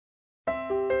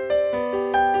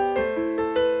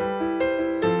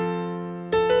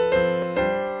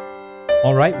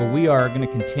All right, well, we are going to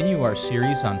continue our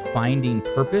series on finding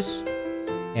purpose.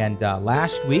 And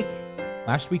last week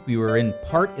we were in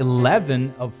part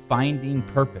 11 of finding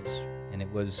purpose. And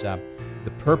it was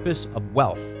the purpose of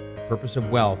wealth. The purpose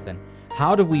of wealth. And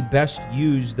how do we best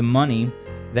use the money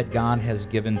that God has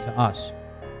given to us?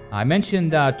 I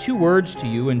mentioned two words to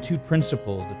you and two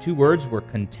principles. The two words were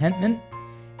contentment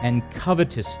and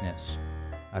covetousness.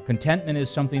 Contentment is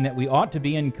something that we ought to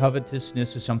be, and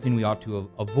covetousness is something we ought to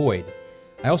avoid.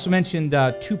 I also mentioned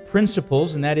two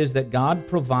principles, and that is that God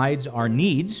provides our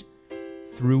needs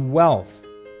through wealth,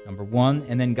 number one,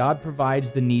 and then God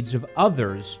provides the needs of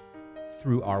others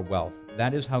through our wealth.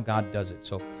 That is how God does it.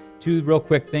 So two real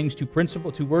quick things, two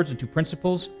words and two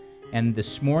principles, and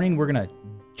this morning we're going to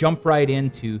jump right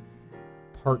into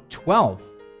part 12.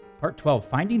 Part 12,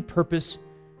 finding purpose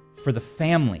for the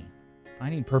family.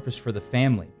 Finding purpose for the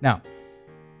family. Now,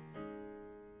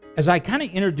 as I kind of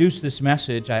introduce this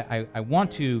message, I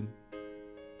want to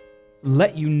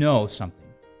let you know something.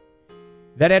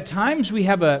 That at times we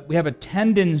have a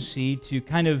tendency to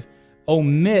kind of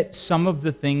omit some of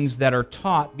the things that are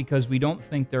taught because we don't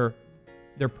think they're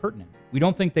pertinent. We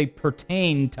don't think they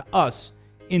pertain to us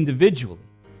individually.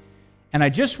 And I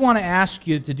just want to ask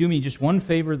you to do me just one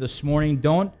favor this morning.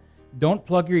 Don't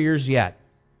plug your ears yet.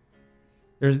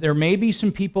 There may be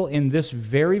some people in this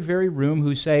very, very room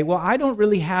who say, well, I don't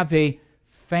really have a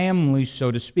family,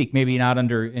 so to speak. Maybe not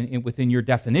within your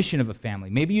definition of a family.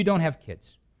 Maybe you don't have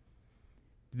kids.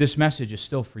 This message is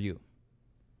still for you.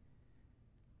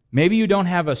 Maybe you don't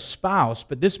have a spouse,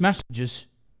 but this message is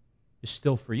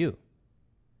still for you.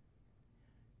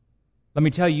 Let me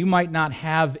tell you, you might not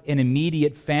have an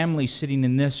immediate family sitting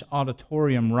in this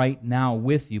auditorium right now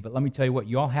with you, but let me tell you what,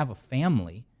 you all have a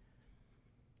family.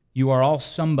 You are all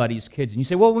somebody's kids. And you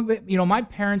say, well, you know, my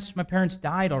parents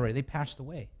died already. They passed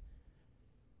away.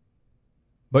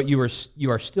 But you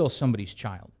are still somebody's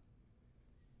child.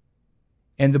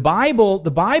 And the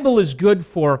Bible is good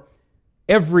for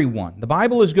everyone. The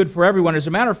Bible is good for everyone. As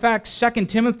a matter of fact, 2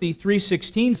 Timothy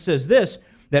 3:16 says this,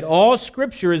 that all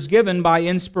Scripture is given by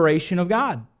inspiration of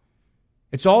God.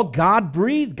 It's all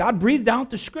God-breathed. God breathed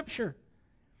out the Scripture.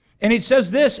 And it says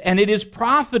this, and it is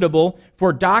profitable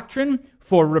for doctrine,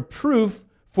 for reproof,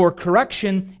 for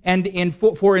correction, and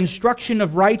for instruction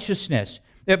of righteousness.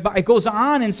 It goes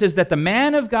on and says that the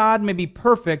man of God may be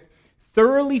perfect,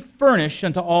 thoroughly furnished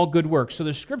unto all good works. So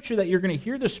the scripture that you're going to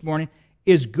hear this morning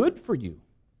is good for you.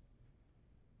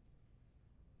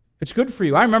 It's good for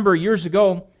you. I remember years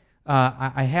ago,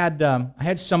 I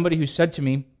had somebody who said to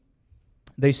me,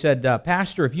 they said,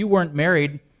 Pastor, if you weren't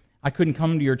married, I couldn't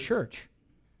come to your church.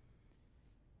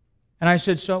 And I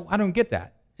said, so I don't get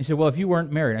that. He said, well, if you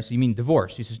weren't married. I said, you mean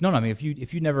divorced? He says, no, I mean,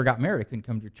 if you never got married, I couldn't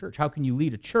come to your church. How can you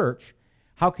lead a church?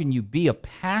 How can you be a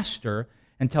pastor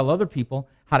and tell other people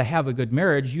how to have a good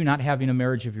marriage, you not having a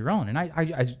marriage of your own? And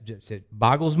I said, it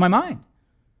boggles my mind.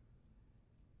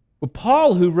 Well,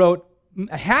 Paul, who wrote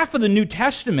half of the New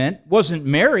Testament, wasn't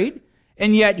married,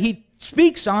 and yet he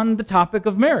speaks on the topic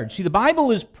of marriage. See, the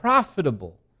Bible is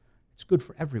profitable. It's good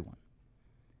for everyone.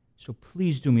 So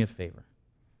please do me a favor.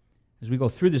 As we go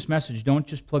through this message, don't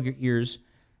just plug your ears.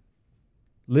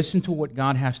 Listen to what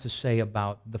God has to say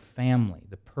about the family,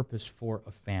 the purpose for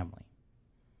a family.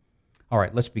 All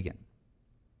right, let's begin.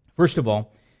 First of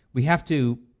all, we have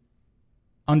to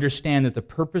understand that the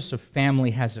purpose of family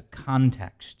has a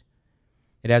context.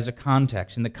 It has a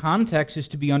context, and the context is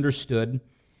to be understood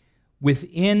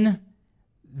within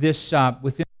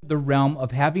the realm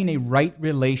of having a right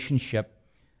relationship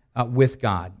with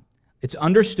God. It's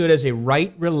understood as a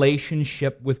right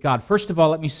relationship with God. First of all,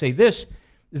 let me say this,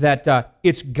 that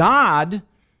it's God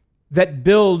that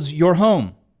builds your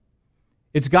home.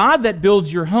 It's God that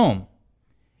builds your home.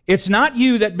 It's not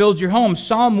you that builds your home.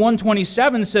 Psalm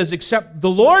 127 says, except the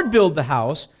Lord build the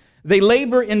house, they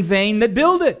labor in vain that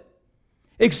build it.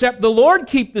 Except the Lord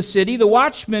keep the city, the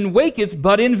watchman waketh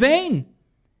but in vain.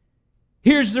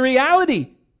 Here's the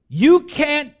reality. You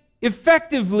can't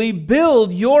effectively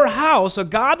build your house, a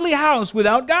godly house,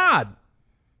 without God.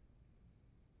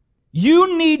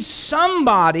 You need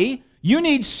somebody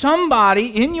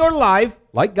in your life,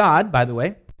 like God, by the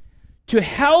way, to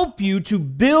help you to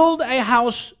build a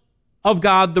house of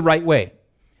God the right way.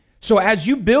 So as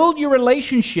you build your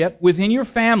relationship within your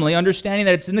family, understanding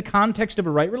that it's in the context of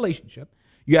a right relationship,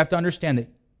 you have to understand that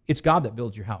it's God that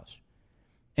builds your house.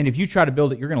 And if you try to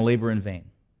build it, you're going to labor in vain.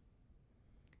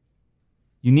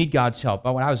 You need God's help.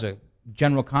 When I was a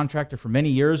general contractor for many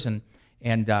years, and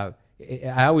I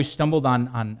always stumbled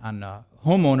on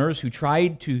homeowners who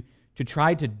tried to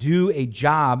do a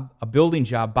building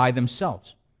job by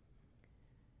themselves.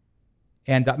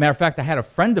 And matter of fact, I had a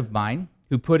friend of mine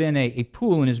who put in a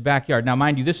pool in his backyard. Now,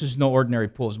 mind you, this is no ordinary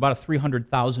pool. It's about a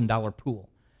 $300,000 pool.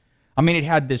 I mean, it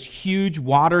had this huge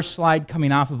water slide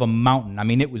coming off of a mountain. I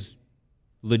mean, it was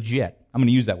legit. I'm going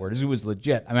to use that word. It was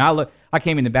legit. I mean, I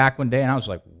came in the back one day and I was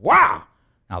like, wow,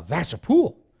 now that's a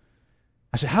pool.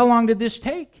 I said, how long did this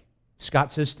take?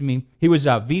 Scott says to me, he was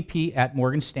a VP at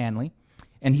Morgan Stanley,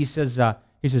 and he says,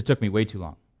 it took me way too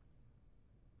long.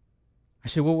 I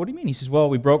said, well, what do you mean? He says, well,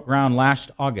 we broke ground last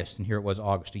August, and here it was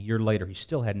August. A year later, he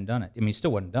still hadn't done it. I mean, he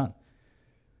still wasn't done.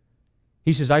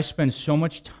 He says, I spent so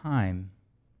much time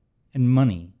and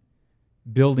money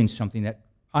building something that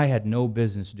I had no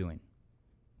business doing.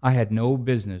 I had no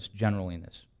business generally in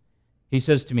this. He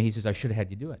says to me, he says, I should have had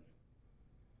you do it.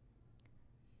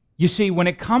 You see, when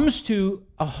it comes to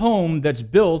a home that's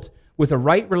built with a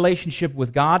right relationship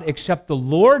with God, except the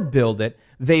Lord build it,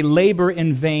 they labor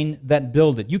in vain that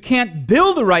build it. You can't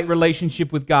build a right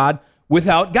relationship with God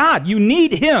without God. You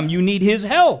need Him. You need His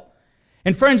help.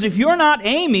 And friends, if you're not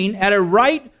aiming at a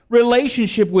right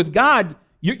relationship with God,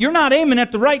 you're not aiming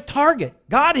at the right target.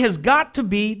 God has got to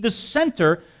be the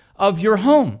center of your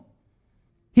home.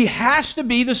 He has to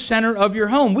be the center of your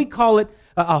home. We call it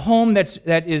a home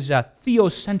that is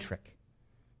theocentric.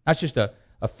 That's just a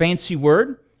fancy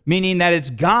word, meaning that it's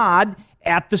God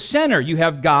at the center. You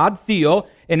have God, theo,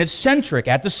 and it's centric,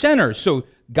 at the center. So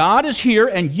God is here,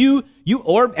 and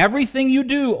everything you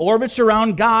do orbits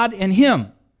around God and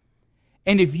Him.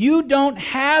 And if you don't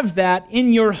have that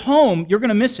in your home, you're going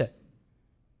to miss it.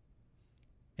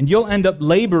 And you'll end up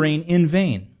laboring in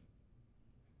vain.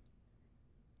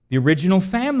 The original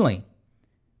family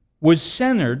was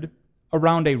centered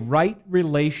around a right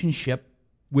relationship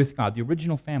with God. The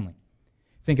original family.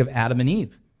 Think of Adam and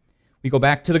Eve. We go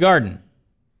back to the garden.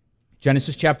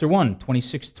 Genesis chapter 1,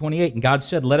 26 to 28. And God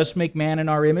said, let us make man in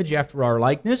our image after our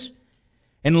likeness,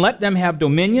 and let them have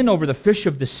dominion over the fish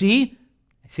of the sea.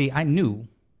 See, I knew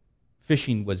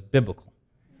fishing was biblical.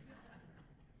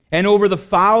 And over the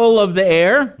fowl of the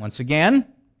air, once again,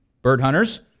 bird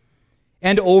hunters,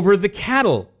 and over the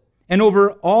cattle, and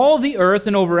over all the earth,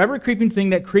 and over every creeping thing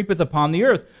that creepeth upon the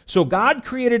earth. So God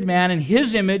created man in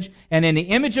His image, and in the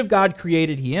image of God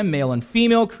created He him, male and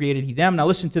female created He them. Now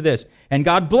listen to this. And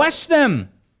God blessed them.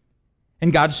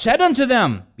 And God said unto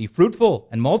them, be fruitful,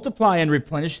 and multiply, and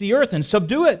replenish the earth, and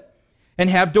subdue it, and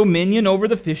have dominion over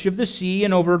the fish of the sea,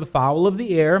 and over the fowl of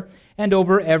the air, and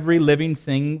over every living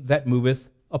thing that moveth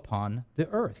upon the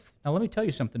earth. Now let me tell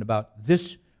you something about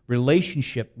this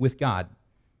relationship with God.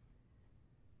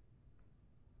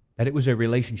 That it was a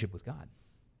relationship with God.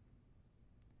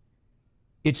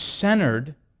 It's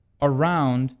centered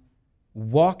around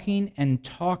walking and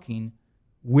talking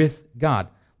with God.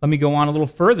 Let me go on a little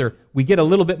further. We get a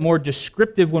little bit more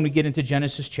descriptive when we get into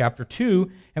Genesis chapter 2,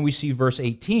 and we see verse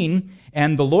 18.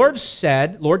 And the Lord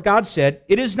God said,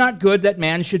 it is not good that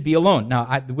man should be alone.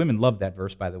 Now, the women love that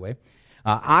verse, by the way.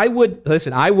 I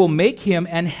will make him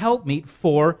an helpmeet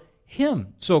for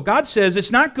him. So God says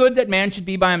it's not good that man should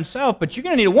be by himself, but you're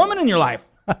going to need a woman in your life.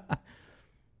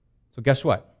 So guess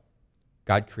what?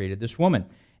 God created this woman.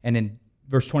 And in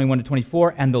verse 21 to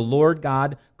 24, and the Lord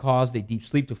God caused a deep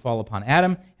sleep to fall upon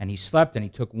Adam, and he slept, and he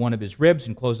took one of his ribs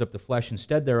and closed up the flesh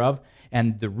instead thereof.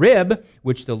 And the rib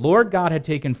which the Lord God had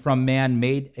taken from man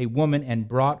made a woman and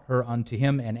brought her unto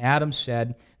him. And Adam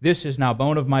said, this is now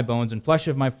bone of my bones and flesh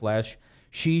of my flesh.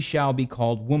 She shall be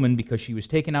called woman, because she was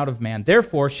taken out of man.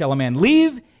 Therefore shall a man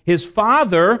leave his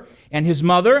father and his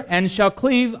mother, and shall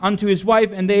cleave unto his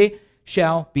wife, and they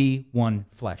shall be one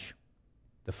flesh.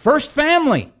 The first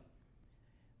family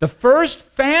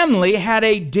had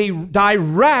a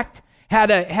direct, had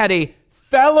a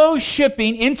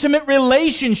fellowshipping, intimate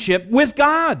relationship with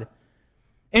God.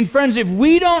 And friends, if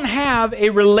we don't have a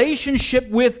relationship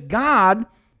with God,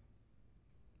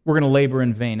 we're going to labor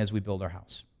in vain as we build our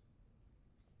house.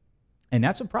 And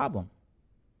that's a problem.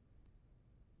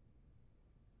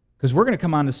 Because we're going to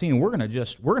come on the scene and we're going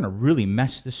to really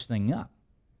mess this thing up.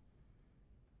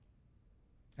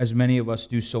 As many of us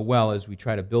do so well as we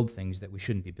try to build things that we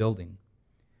shouldn't be building.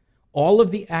 All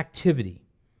of the activity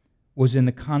was in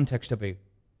the context of a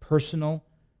personal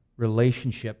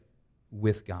relationship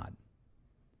with God.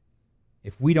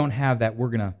 If we don't have that, we're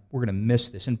going to miss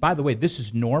this. And by the way, this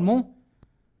is normal.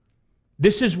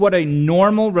 This is what a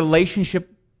normal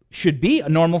relationship should be, a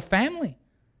normal family.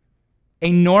 A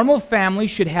normal family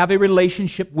should have a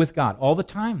relationship with God all the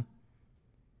time.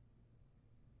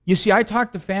 You see, I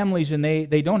talk to families and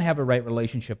they don't have a right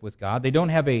relationship with God. They don't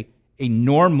have a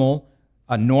normal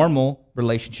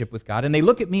relationship with God. And they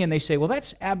look at me and they say, well,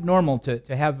 that's abnormal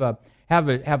to have a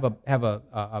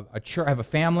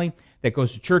family that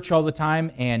goes to church all the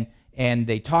time, and and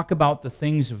they talk about the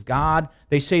things of God,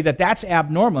 they say that that's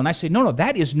abnormal. And I say, no,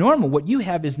 that is normal. What you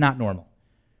have is not normal.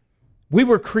 We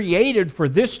were created for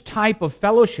this type of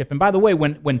fellowship. And by the way,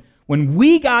 when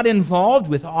we got involved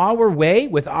with our way,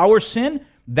 with our sin,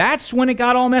 that's when it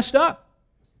got all messed up.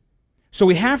 So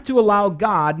we have to allow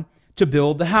God to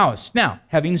build the house. Now,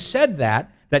 having said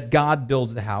that God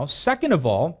builds the house, second of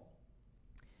all,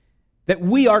 that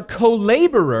we are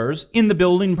co-laborers in the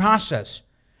building process.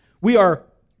 We are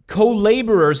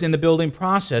co-laborers in the building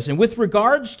process. And with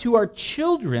regards to our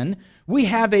children, we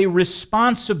have a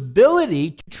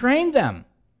responsibility to train them.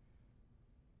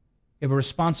 We have a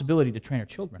responsibility to train our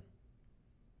children.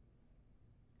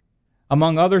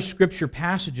 Among other scripture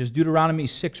passages, Deuteronomy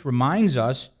 6 reminds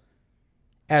us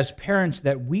as parents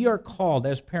that we are called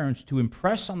as parents to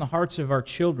impress on the hearts of our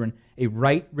children a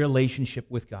right relationship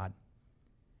with God.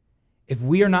 If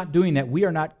we are not doing that, we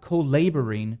are not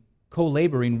co-laboring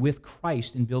with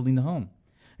Christ in building the home.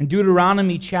 In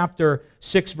Deuteronomy chapter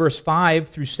 6, verse 5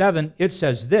 through 7, it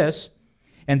says this,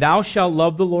 "And thou shalt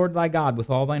love the Lord thy God with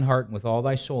all thine heart and with all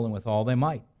thy soul and with all thy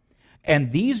might.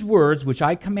 And these words which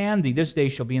I command thee this day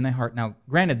shall be in thy heart." Now,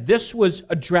 granted, this was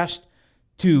addressed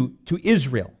to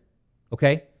Israel,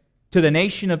 okay, to the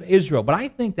nation of Israel. But I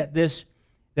think that this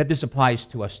applies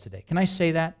to us today. Can I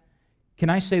say that? Can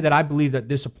I say that I believe that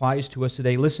this applies to us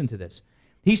today? Listen to this.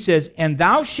 He says, "And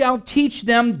thou shalt teach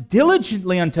them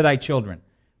diligently unto thy children."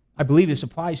 I believe this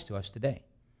applies to us today.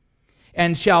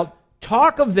 "And shalt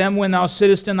talk of them when thou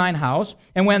sittest in thine house,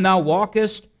 and when thou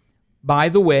walkest by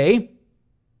the way,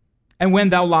 and when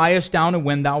thou liest down, and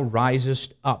when thou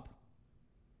risest up."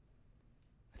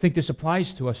 I think this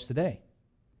applies to us today.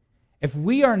 If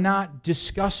we are not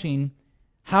discussing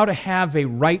how to have a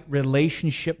right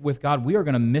relationship with God, we are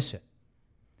going to miss it.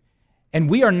 And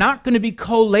we are not going to be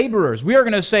co-laborers. We are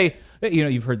going to say,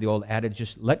 you've heard the old adage,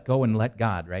 just let go and let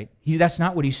God, right? That's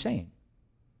not what he's saying.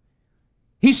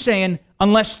 He's saying,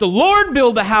 unless the Lord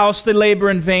build a house, they labor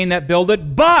in vain that build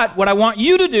it. But what I want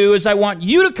you to do is I want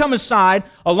you to come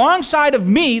alongside of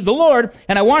me, the Lord,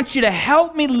 and I want you to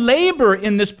help me labor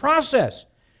in this process.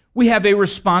 We have a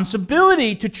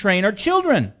responsibility to train our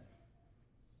children.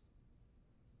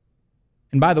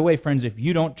 And by the way, friends, if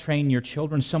you don't train your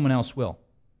children, someone else will.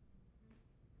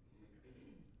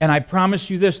 And I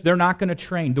promise you this, they're not going to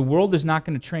train. The world is not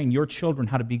going to train your children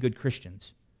how to be good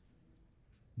Christians.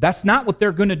 That's not what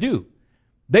they're going to do.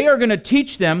 They are going to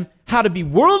teach them how to be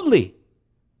worldly.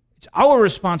 It's our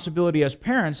responsibility as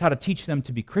parents how to teach them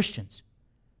to be Christians.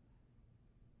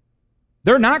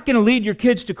 They're not going to lead your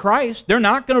kids to Christ. They're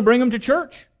not going to bring them to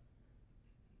church.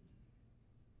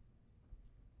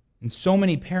 And so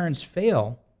many parents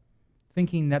fail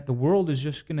thinking that the world is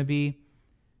just going to be,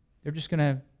 they're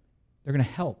going to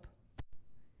help.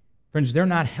 Friends, they're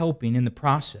not helping in the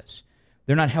process.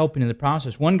 They're not helping in the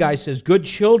process. One guy says, good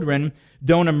children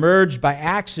don't emerge by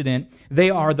accident. They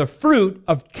are the fruit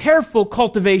of careful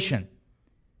cultivation.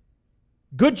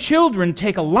 Good children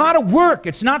take a lot of work.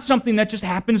 It's not something that just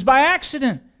happens by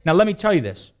accident. Now, let me tell you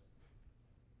this.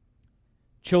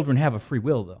 Children have a free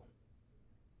will, though.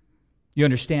 You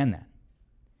understand that?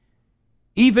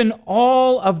 Even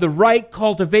all of the right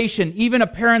cultivation, even a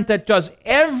parent that does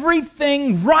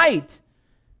everything right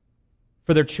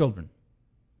for their children,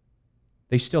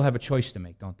 they still have a choice to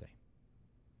make, don't they?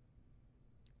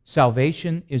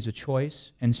 Salvation is a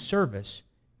choice, and service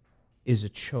is a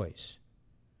choice.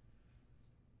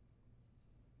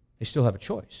 They still have a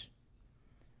choice.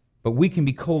 But we can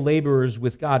be co-laborers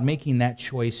with God, making that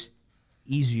choice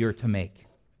easier to make.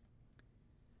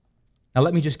 Now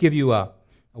let me just give you a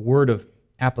word of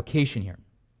application here.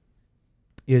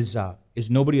 Is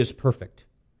nobody is perfect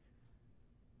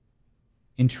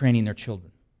in training their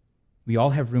children. We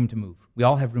all have room to move. We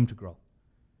all have room to grow.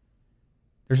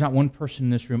 There's not one person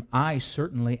in this room. I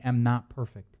certainly am not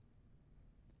perfect.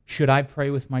 Should I pray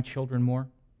with my children more?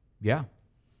 Yeah.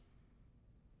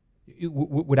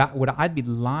 Would I be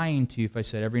lying to you if I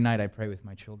said every night I pray with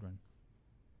my children?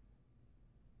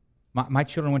 My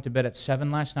children went to bed at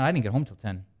 7 last night. I didn't get home till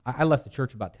 10. I left the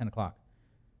church about 10 o'clock.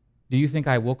 Do you think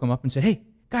I woke them up and said, hey,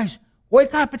 guys,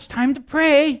 wake up, it's time to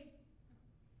pray?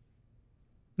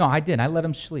 No, I didn't. I let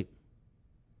them sleep.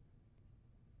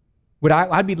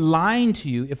 I'd be lying to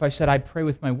you if I said I'd pray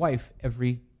with my wife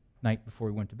every night before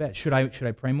we went to bed. Should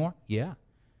I pray more? Yeah.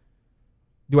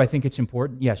 Do I think it's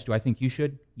important? Yes. Do I think you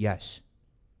should? Yes.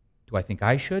 Do I think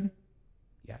I should?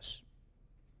 Yes.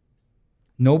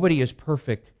 Nobody is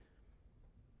perfect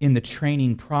in the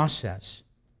training process.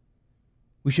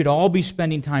 We should all be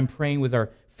spending time praying with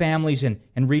our families and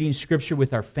reading Scripture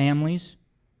with our families.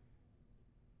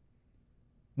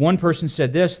 One person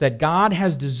said this, that God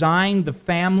has designed the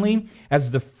family as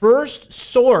the first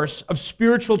source of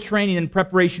spiritual training and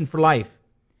preparation for life.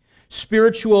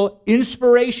 Spiritual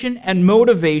inspiration and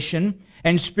motivation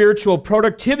and spiritual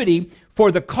productivity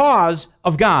for the cause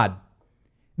of God.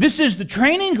 This is the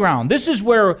training ground. This is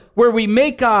where we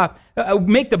make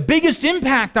the biggest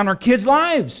impact on our kids'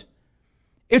 lives.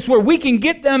 It's where we can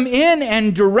get them in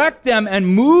and direct them and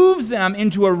move them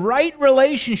into a right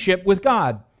relationship with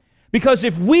God. Because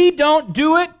if we don't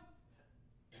do it,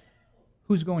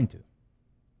 who's going to?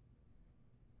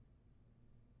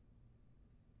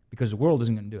 Because the world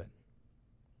isn't going to do it.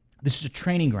 This is a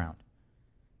training ground.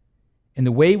 And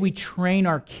the way we train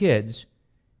our kids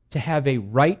to have a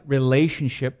right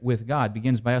relationship with God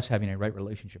begins by us having a right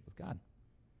relationship with God.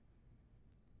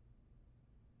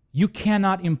 You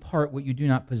cannot impart what you do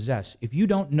not possess. If you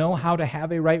don't know how to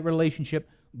have a right relationship,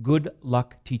 good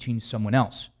luck teaching someone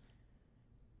else.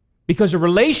 Because a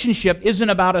relationship isn't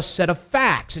about a set of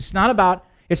facts. It's not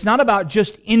about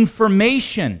just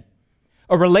information.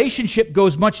 A relationship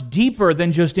goes much deeper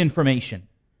than just information.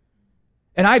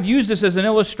 And I've used this as an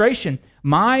illustration.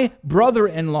 My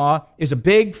brother-in-law is a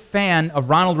big fan of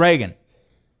Ronald Reagan.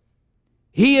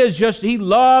 He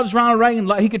loves Ronald Reagan.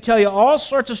 He could tell you all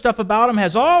sorts of stuff about him,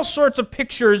 has all sorts of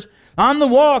pictures on the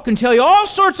wall, can tell you all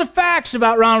sorts of facts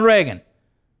about Ronald Reagan.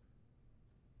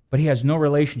 But he has no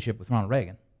relationship with Ronald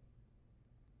Reagan.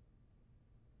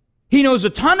 He knows a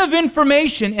ton of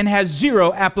information and has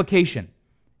zero application.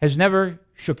 Has never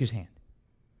shook his hand.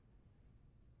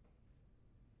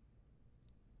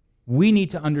 We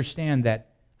need to understand that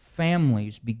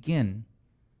families begin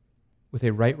with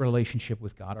a right relationship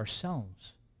with God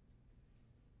ourselves.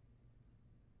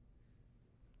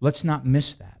 Let's not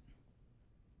miss that.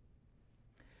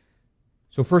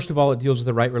 So first of all, it deals with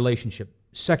the right relationship.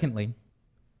 Secondly,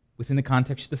 within the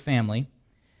context of the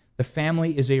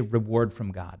family is a reward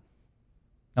from God.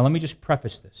 Now let me just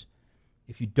preface this.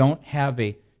 If you don't have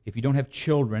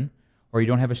children or you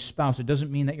don't have a spouse, it doesn't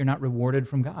mean that you're not rewarded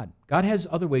from God. God has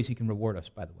other ways He can reward us,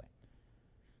 by the way.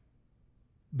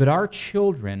 But our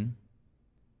children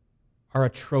are a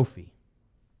trophy.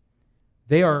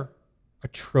 They are a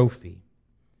trophy.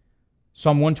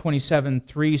 Psalm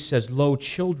 127:3 says, "Lo,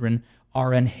 children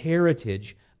are an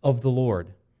heritage of the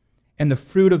Lord, and the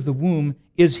fruit of the womb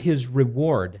is His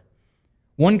reward."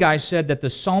 One guy said that the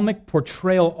psalmic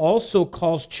portrayal also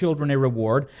calls children a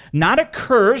reward, not a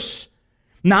curse,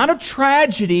 not a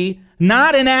tragedy,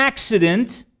 not an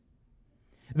accident.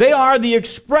 They are the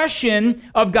expression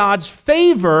of God's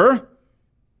favor.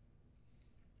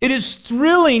 It is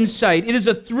thrilling sight. It is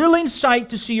a thrilling sight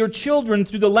to see your children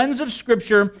through the lens of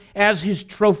Scripture as His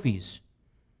trophies.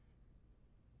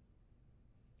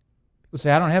 People say,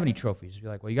 "I don't have any trophies."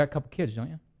 You're like, "Well, you got a couple kids, don't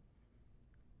you?"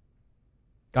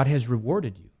 God has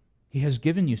rewarded you. He has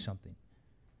given you something.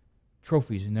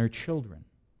 Trophies, and they're children.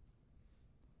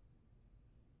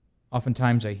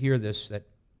 Oftentimes I hear this, that,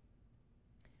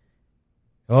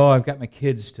 "Oh, I've got my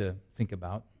kids to think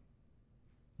about."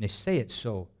 And they say it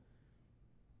so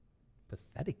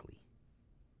pathetically.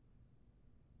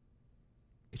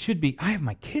 It should be, "I have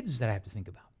my kids that I have to think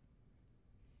about."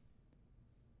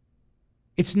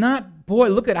 It's not, "Boy,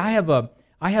 look at, I have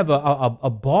a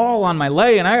ball on my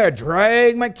leg and I got to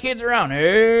drag my kids around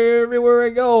everywhere I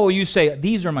go." You say,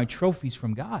 "These are my trophies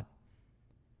from God.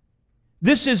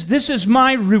 This is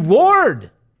my reward."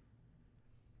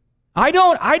 I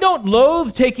don't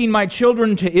loathe taking my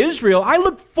children to Israel. I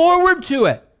look forward to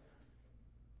it.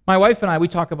 My wife and I, we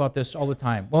talk about this all the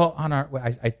time. Well,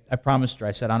 I promised her,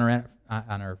 I said on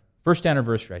our first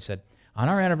anniversary, I said, on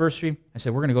our anniversary, I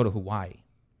said, we're going to go to Hawaii.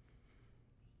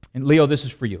 And Leo, this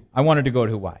is for you. I wanted to go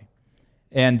to Hawaii.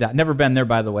 And never been there,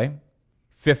 by the way.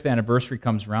 5th anniversary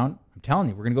comes around. I'm telling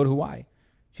you, we're going to go to Hawaii.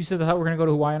 She said, "I thought we were going to go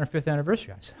to Hawaii on our 5th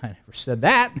anniversary." I said, "I never said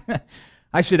that."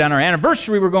 I said, "On our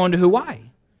anniversary, we're going to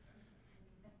Hawaii."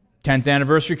 10th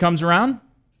anniversary comes around.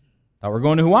 Thought we're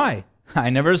going to Hawaii. I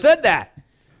never said that.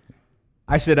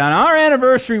 I said, "On our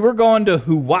anniversary, we're going to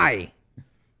Hawaii."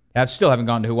 I still haven't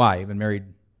gone to Hawaii. I've been married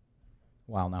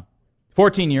a while now.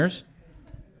 14 years.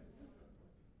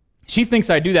 She thinks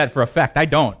I do that for effect. I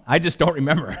don't. I just don't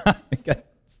remember.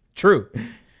 True.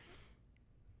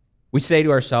 We say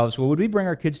to ourselves, "Well, would we bring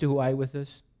our kids to Hawaii with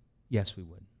us?" Yes, we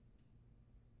would.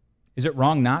 Is it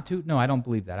wrong not to? No, I don't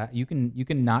believe that. You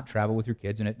can not travel with your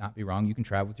kids and it not be wrong. You can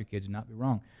travel with your kids and not be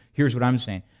wrong. Here's what I'm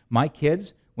saying. My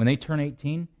kids, when they turn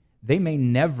 18, they may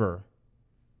never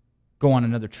go on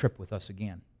another trip with us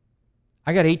again.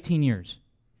 I got 18 years,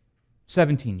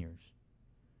 17 years.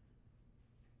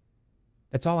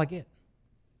 That's all I get.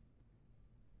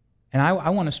 And I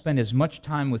want to spend as much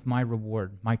time with my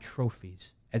reward, my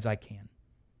trophies, as I can.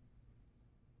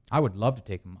 I would love to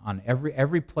take them on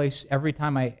every place, every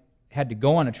time I had to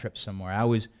go on a trip somewhere. I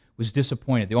was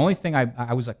disappointed. The only thing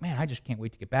I was like, man, I just can't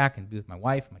wait to get back and be with my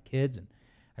wife and my kids, and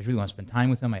I just really want to spend time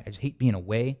with them. I just hate being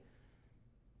away.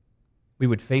 We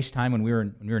would FaceTime when we were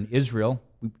in Israel.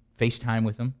 We FaceTime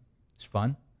with them. It's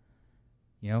fun.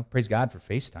 You know, praise God for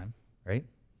FaceTime, right?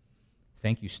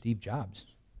 Thank you, Steve Jobs.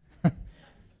 I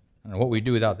don't know what we'd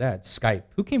do without that. Skype.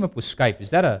 Who came up with Skype? Is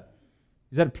that a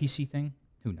PC thing?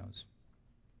 Who knows?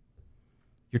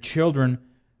 Your children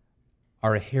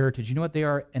are a heritage. You know what they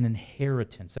are? An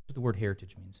inheritance. That's what the word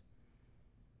heritage means.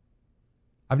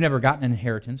 I've never gotten an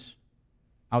inheritance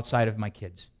outside of my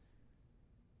kids.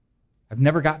 I've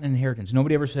never gotten an inheritance.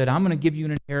 Nobody ever said, I'm going to give you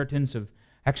an inheritance of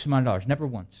X amount of dollars. Never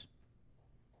once.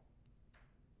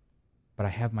 But I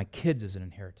have my kids as an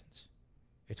inheritance.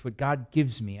 It's what God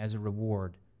gives me as a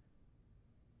reward.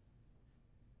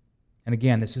 And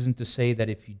again, this isn't to say that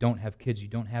if you don't have kids, you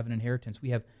don't have an inheritance. We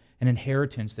have an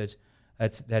inheritance that's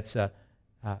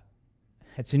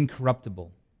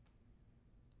incorruptible.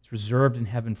 It's reserved in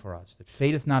heaven for us, that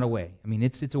fadeth not away. I mean,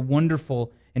 it's a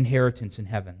wonderful inheritance in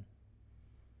heaven.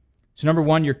 So number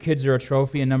one, your kids are a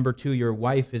trophy, and number two, your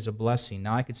wife is a blessing.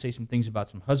 Now, I could say some things about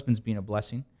some husbands being a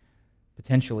blessing,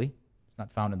 potentially. It's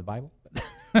not found in the Bible,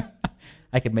 but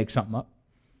I could make something up.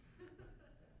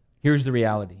 Here's the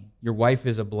reality. Your wife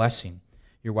is a blessing.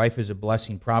 Your wife is a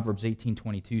blessing. Proverbs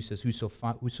 18:22 says, Whoso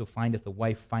findeth a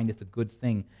wife findeth a good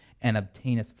thing and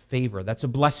obtaineth favor. That's a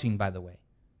blessing, by the way,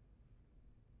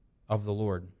 of the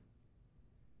Lord.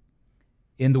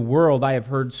 In the world, I've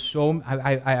heard so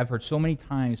many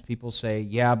times people say,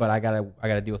 yeah, but I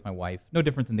gotta deal with my wife. No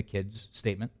different than the kids'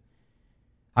 statement.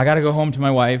 I gotta go home to my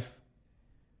wife.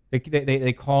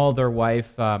 They call their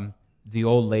wife the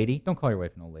old lady. Don't call your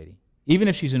wife an old lady. Even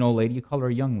if she's an old lady, you call her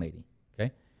a young lady.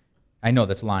 Okay? I know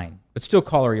that's lying, but still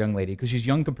call her a young lady because she's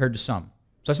young compared to some.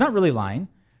 So it's not really lying.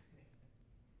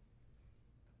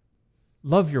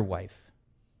 Love your wife.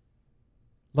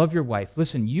 Love your wife.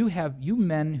 Listen, you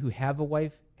men who have a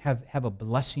wife have a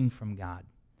blessing from God.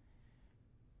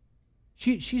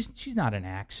 She's not an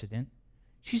accident.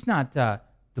 She's not the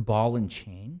ball and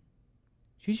chain.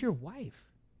 She's your wife.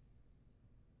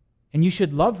 And you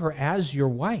should love her as your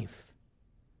wife.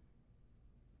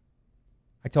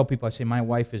 I tell people, I say, my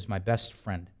wife is my best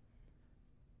friend.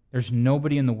 There's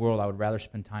nobody in the world I would rather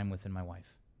spend time with than my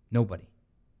wife. Nobody.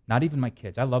 Not even my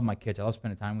kids. I love my kids. I love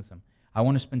spending time with them. I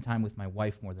want to spend time with my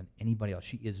wife more than anybody else.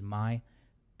 She is my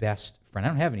best friend. I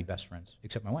don't have any best friends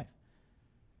except my wife.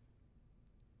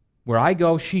 Where I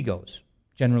go, she goes,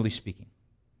 generally speaking.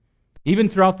 Even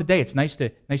throughout the day, it's nice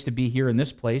to be here in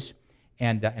this place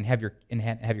and have your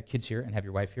kids here and have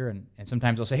your wife here. And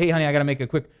sometimes I'll say, hey, honey, I got to make a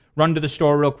quick run to the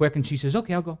store real quick. And she says,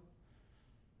 okay, I'll go.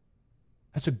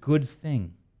 That's a good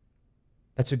thing.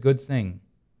 That's a good thing.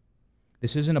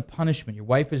 This isn't a punishment. Your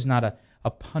wife is not a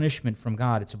punishment from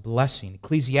God. It's a blessing.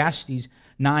 Ecclesiastes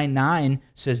 9:9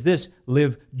 says this,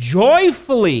 live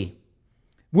joyfully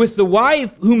with the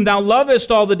wife whom thou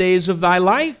lovest all the days of thy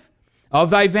life,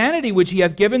 of thy vanity which he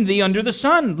hath given thee under the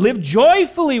sun. Live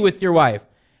joyfully with your wife.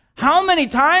 How many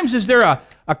times is there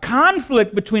a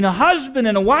conflict between a husband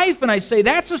and a wife? And I say,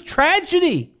 that's a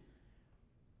tragedy.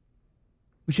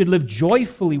 We should live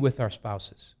joyfully with our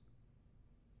spouses.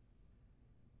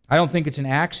 I don't think it's an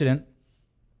accident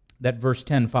that verse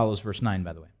 10 follows verse 9,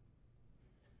 by the way.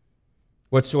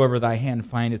 Whatsoever thy hand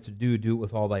findeth to do, do it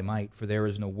with all thy might, for there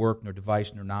is no work, nor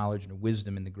device, nor knowledge, nor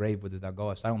wisdom in the grave whither thou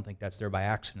goest. I don't think that's there by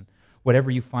accident.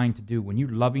 Whatever you find to do, when you're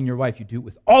loving your wife, you do it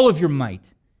with all of your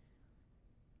might.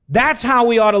 That's how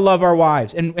we ought to love our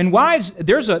wives. And wives,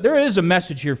 there is a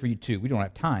message here for you too. We don't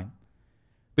have time.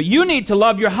 But you need to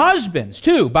love your husbands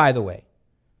too, by the way.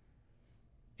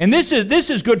 And this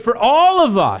is good for all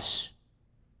of us.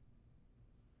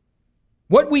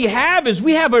 What we have is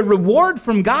we have a reward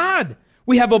from God.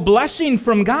 We have a blessing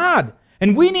from God.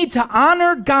 And we need to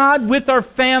honor God with our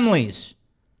families.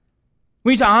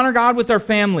 We need to honor God with our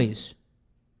families.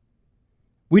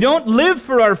 We don't live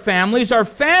for our families. Our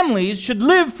families should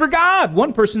live for God.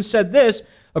 One person said this,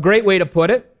 a great way to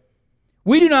put it.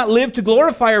 We do not live to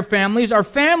glorify our families. Our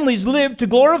families live to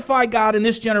glorify God in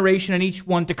this generation and each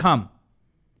one to come.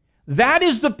 That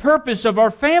is the purpose of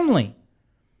our family.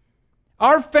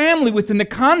 Our family, within the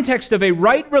context of a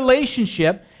right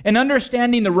relationship and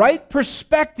understanding the right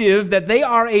perspective that they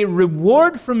are a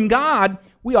reward from God,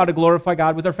 we ought to glorify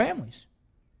God with our families.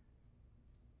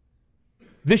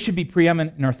 This should be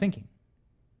preeminent in our thinking.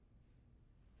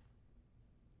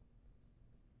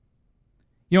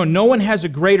 You know, no one has a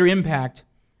greater impact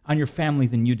on your family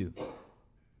than you do.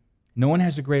 No one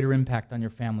has a greater impact on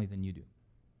your family than you do.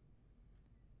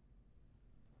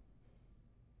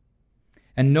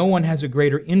 And no one has a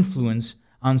greater influence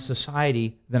on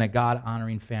society than a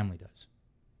God-honoring family does.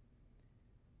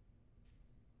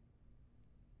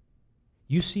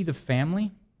 You see the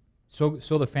family, so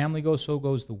the family goes, so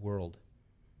goes the world.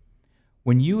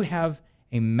 When you have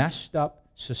a messed up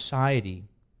society,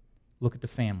 look at the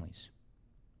families.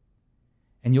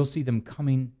 And you'll see them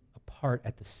coming apart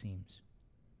at the seams.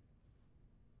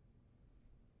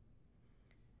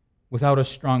 Without a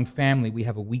strong family, we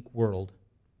have a weak world.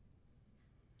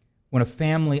 When a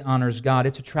family honors God,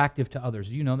 it's attractive to others.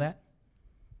 Do you know that?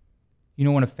 You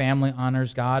know when a family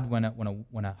honors God, when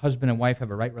a husband and wife have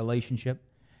a right relationship,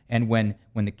 and when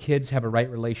the kids have a right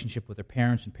relationship with their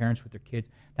parents and parents with their kids,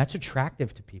 that's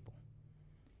attractive to people.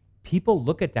 People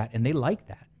look at that and they like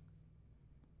that.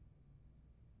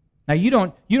 Now you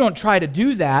don't try to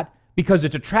do that because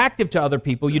it's attractive to other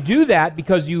people. You do that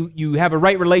because you have a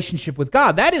right relationship with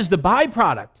God. That is the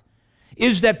byproduct,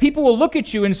 is that people will look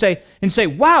at you and say,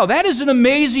 wow, that is an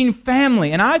amazing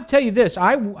family. And I tell you this,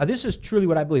 this is truly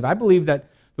what I believe. I believe that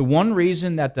the one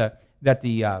reason that the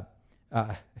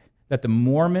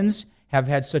Mormons have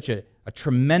had such a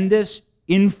tremendous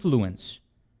influence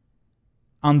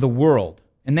on the world,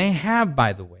 and they have,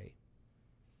 by the way,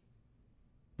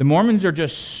 the Mormons are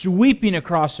just sweeping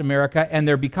across America, and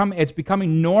it's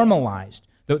becoming normalized,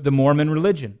 the Mormon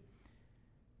religion.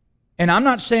 And I'm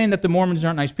not saying that the Mormons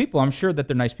aren't nice people. I'm sure that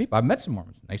they're nice people. I've met some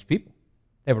Mormons, nice people.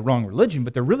 They have a wrong religion,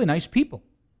 but they're really nice people.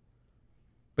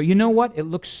 But you know what? It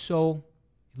looks so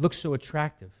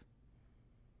attractive.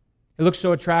 It looks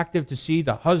so attractive to see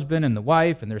the husband and the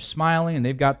wife, and they're smiling, and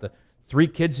they've got the 3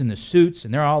 kids in the suits,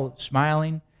 and they're all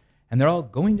smiling, and they're all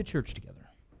going to church together.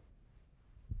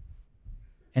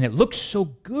 And it looks so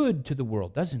good to the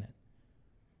world, doesn't it?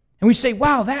 And we say,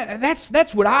 wow,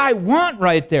 that's what I want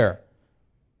right there.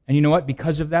 And you know what?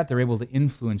 Because of that, they're able to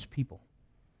influence people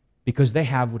because they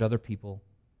have what other people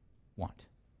want.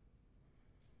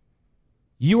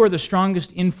 You are the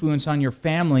strongest influence on your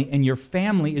family, and your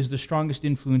family is the strongest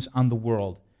influence on the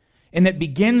world. And that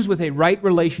begins with a right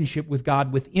relationship with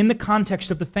God within the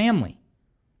context of the family.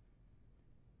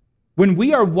 When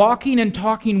we are walking and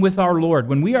talking with our Lord,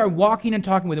 when we are walking and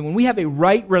talking with Him, when we have a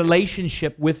right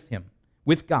relationship with Him,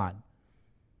 with God,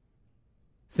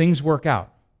 things work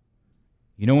out.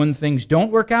 You know when things don't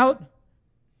work out?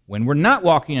 When we're not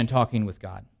walking and talking with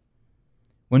God.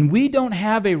 When we don't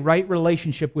have a right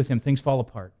relationship with Him, things fall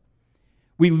apart.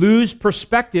 We lose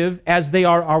perspective as they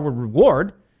are our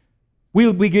reward.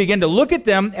 We begin to look at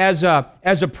them as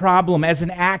a problem, as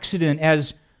an accident,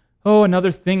 as,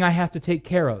 another thing I have to take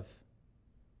care of.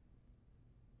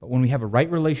 But when we have a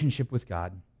right relationship with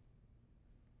God,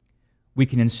 we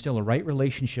can instill a right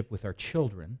relationship with our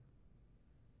children.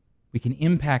 We can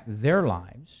impact their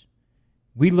lives.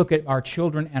 We look at our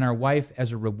children and our wife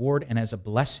as a reward and as a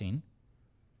blessing.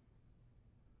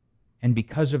 And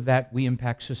because of that, we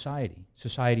impact society.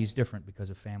 Society is different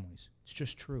because of families. It's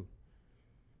just true.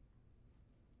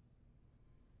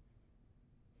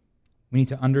 We need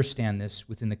to understand this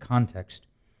within the context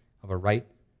of a right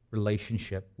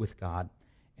relationship with God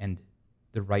and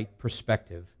the right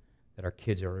perspective that our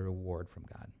kids are a reward from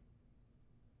God.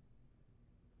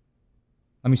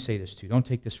 Let me say this too. Don't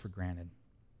take this for granted.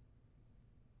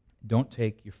 Don't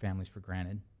take your families for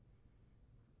granted.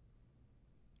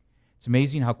 It's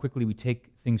amazing how quickly we take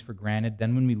things for granted.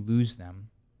 Then when we lose them,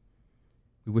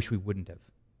 we wish we wouldn't have.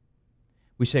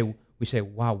 We say,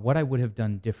 wow, what I would have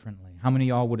done differently. How many of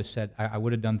y'all would have said, I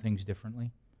would have done things differently?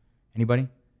 Anybody?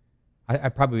 I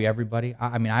probably everybody.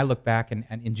 I mean, I look back and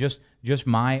in just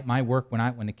my work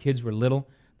when the kids were little,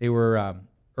 they were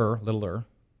littler,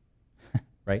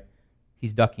 right?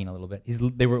 He's ducking a little bit.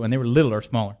 When they were little or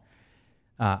smaller.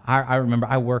 I remember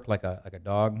I worked like a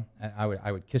dog.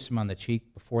 I would kiss them on the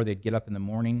cheek before they'd get up in the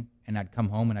morning, and I'd come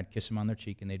home and I'd kiss them on their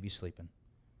cheek, and they'd be sleeping.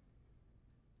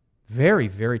 Very,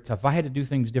 very tough. If I had to do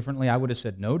things differently, I would have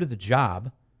said no to the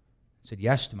job, said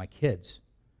yes to my kids.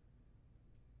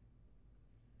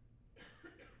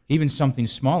 Even something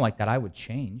small like that, I would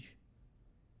change.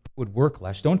 Would work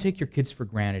less. Don't take your kids for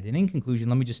granted. And in conclusion,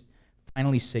 let me just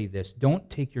finally say this. Don't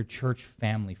take your church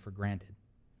family for granted.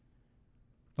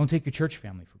 Don't take your church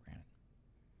family for granted.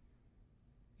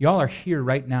 Y'all are here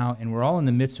right now, and we're all in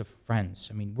the midst of friends.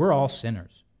 I mean, we're all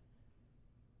sinners.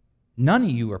 None of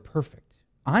you are perfect.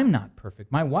 I'm not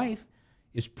perfect. My wife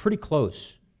is pretty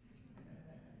close,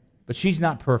 but she's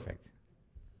not perfect.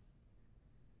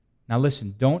 Now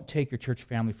listen, don't take your church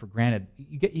family for granted.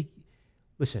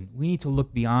 Listen, we need to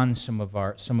look beyond some of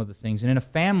the things. And in a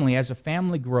family, as a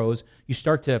family grows, you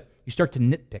start to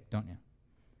nitpick, don't you?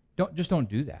 Don't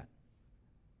do that.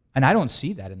 And I don't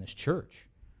see that in this church.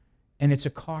 And it's a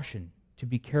caution to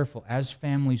be careful. As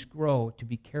families grow, to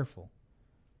be careful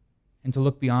and to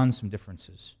look beyond some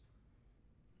differences.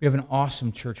 We have an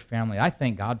awesome church family I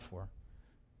thank God for.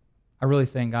 I really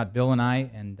thank God. Bill and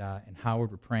I and Howard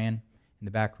were praying in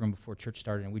the back room before church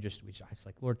started, and I was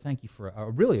like, Lord, thank you for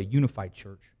really a unified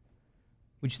church.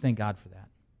 We just thank God for that.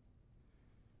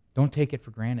 Don't take it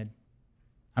for granted.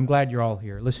 I'm glad you're all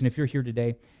here. Listen, if you're here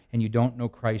today and you don't know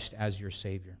Christ as your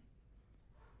Savior,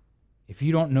 if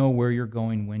you don't know where you're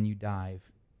going when you die,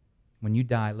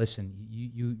 listen,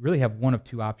 you really have one of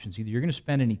two options. Either you're going to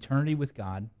spend an eternity with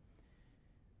God,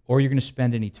 or you're going to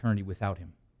spend an eternity without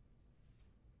Him.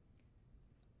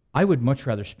 I would much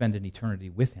rather spend an eternity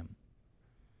with Him.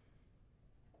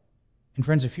 And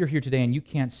friends, if you're here today and you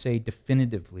can't say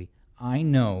definitively, I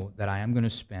know that I am going to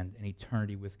spend an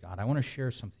eternity with God, I want to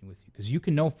share something with you, because you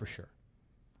can know for sure.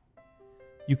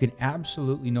 You can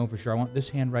absolutely know for sure. I want this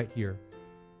hand right here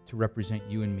to represent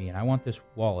you and me, and I want this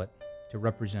wallet to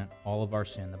represent all of our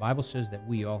sin. The Bible says that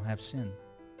we all have sinned.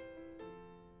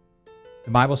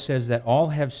 The Bible says that all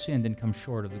have sinned and come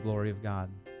short of the glory of God.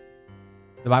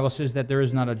 The Bible says that there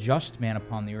is not a just man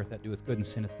upon the earth that doeth good and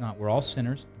sinneth not. We're all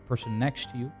sinners. The person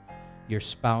next to you, your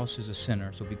spouse, is a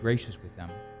sinner, so be gracious with them.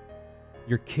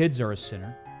 Your kids are a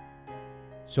sinner,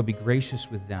 so be gracious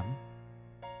with them.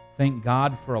 Thank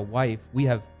God for a wife. We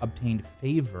have obtained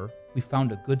favor. We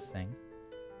found a good thing.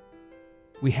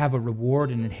 We have a reward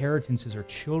and inheritance as our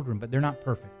children, but they're not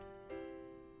perfect.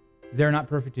 They're not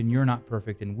perfect and you're not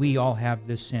perfect, and we all have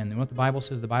this sin. And what the Bible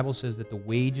says that the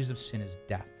wages of sin is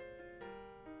death.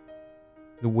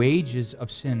 The wages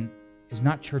of sin is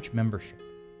not church membership.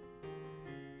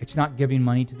 It's not giving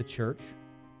money to the church.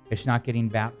 It's not getting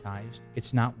baptized.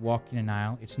 It's not walking an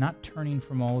aisle. It's not turning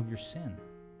from all of your sin.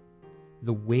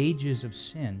 The wages of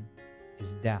sin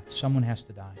is death. Someone has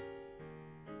to die.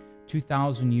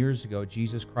 2,000 years ago,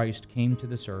 Jesus Christ came to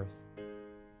this earth,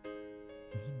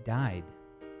 and He died.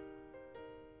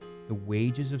 The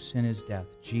wages of sin is death.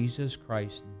 Jesus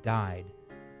Christ died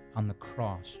on the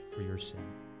cross for your sin.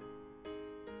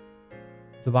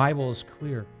 The Bible is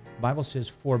clear. The Bible says,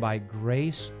 for by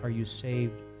grace are you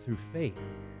saved through faith.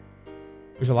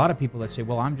 There's a lot of people that say,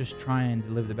 well, I'm just trying to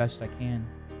live the best I can.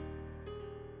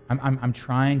 I'm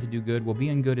trying to do good. Well,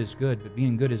 being good is good, but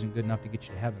being good isn't good enough to get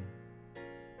you to heaven.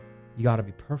 You got to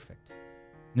be perfect. And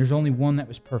there's only one that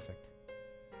was perfect,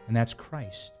 and that's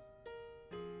Christ.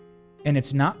 And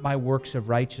it's not by works of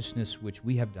righteousness which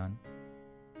we have done,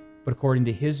 but according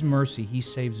to His mercy, He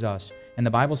saves us. And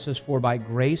the Bible says, for by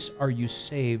grace are you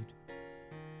saved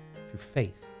through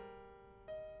faith.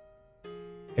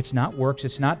 It's not works.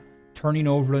 It's not turning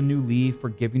over a new leaf or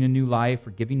giving a new life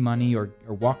or giving money or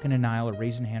walking an aisle or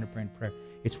raising a hand or praying prayer.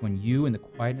 It's when you, in the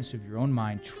quietness of your own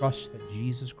mind, trust that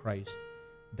Jesus Christ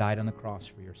died on the cross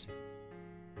for your sin.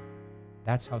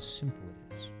 That's how simple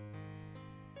it is.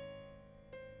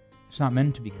 It's not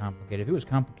meant to be complicated. If it was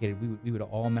complicated, we would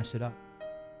all mess it up.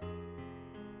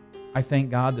 I thank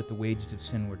God that the wages of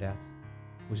sin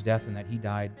was death, and that He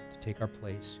died to take our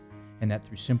place, and that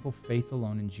through simple faith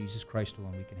alone in Jesus Christ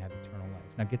alone we can have eternal life.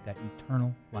 Now get that,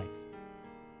 eternal life.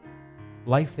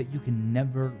 Life that you can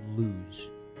never lose.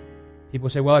 People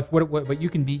say, well, but you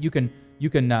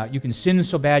can sin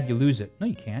so bad you lose it. No,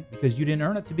 you can't, because you didn't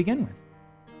earn it to begin with.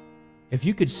 If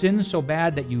you could sin so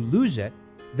bad that you lose it,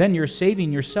 then you're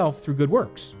saving yourself through good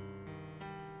works.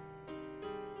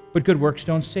 But good works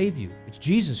don't save you. It's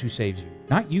Jesus who saves you,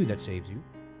 not you that saves you.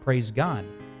 Praise God.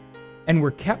 And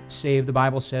we're kept saved, the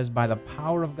Bible says, by the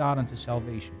power of God unto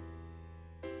salvation.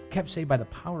 We're kept saved by the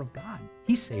power of God.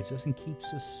 He saves us and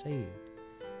keeps us saved.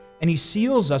 And He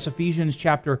seals us, Ephesians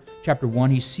chapter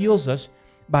 1, He seals us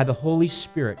by the Holy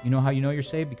Spirit. You know how you know you're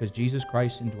saved? Because Jesus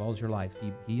Christ indwells your life.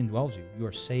 He indwells you. You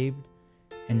are saved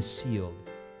and sealed.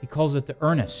 He calls it the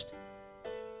earnest.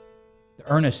 The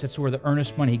earnest, that's where the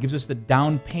earnest money. He gives us the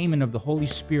down payment of the Holy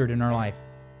Spirit in our life.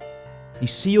 He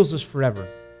seals us forever.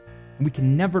 And we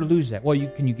can never lose that. Well,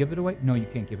 can you give it away? No, you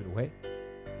can't give it away.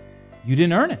 You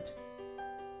didn't earn it.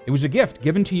 It was a gift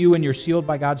given to you, and you're sealed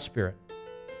by God's Spirit.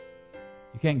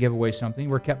 You can't give away something.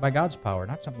 We're kept by God's power,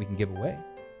 not something we can give away.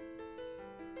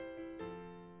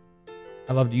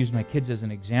 I love to use my kids as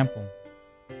an example.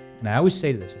 And I always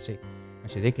say to this, I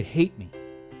say, they could hate me.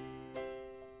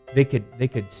 They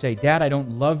could say, Dad, I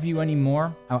don't love you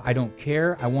anymore. I don't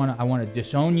care. I want to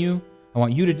disown you. I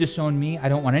want you to disown me. I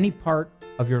don't want any part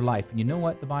of your life. And you know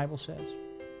what the Bible says?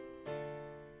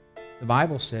 The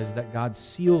Bible says that God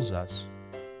seals us.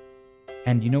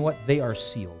 And you know what? They are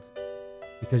sealed.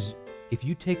 Because if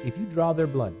you draw their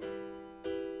blood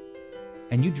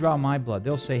and you draw my blood,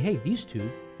 they'll say, hey, these two,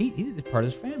 he's part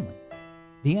of his family.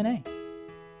 DNA.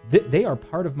 They are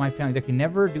part of my family. They can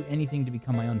never do anything to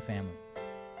become my own family.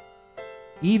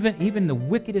 Even the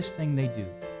wickedest thing they do,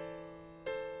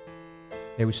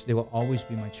 they will always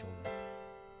be my children.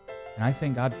 And I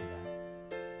thank God for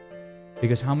that.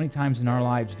 Because how many times in our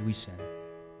lives do we sin?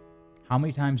 How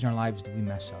many times in our lives do we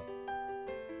mess up?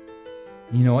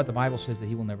 You know what? The Bible says that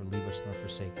He will never leave us nor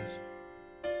forsake us.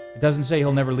 It doesn't say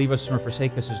He'll never leave us nor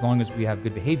forsake us as long as we have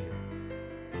good behavior.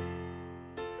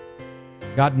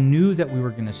 God knew that we were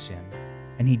going to sin,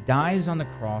 and He dies on the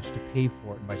cross to pay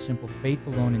for it. And by simple faith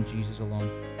alone in Jesus alone,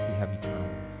 we have eternal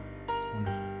life. It's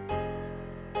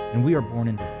wonderful. And we are born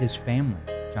into His family,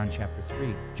 John chapter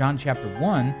 3. John chapter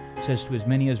 1 says, to as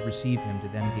many as receive Him, to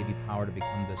them gave He power to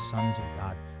become the sons of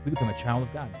God. We become a child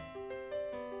of God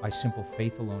by simple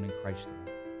faith alone in Christ alone.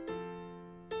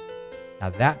 Now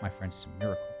that, my friends, is a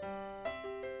miracle.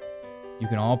 You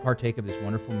can all partake of this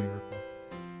wonderful miracle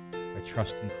by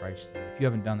trusting Christ. If you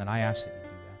haven't done that, I ask that you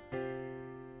do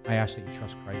that. I ask that you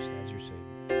trust Christ as your Savior.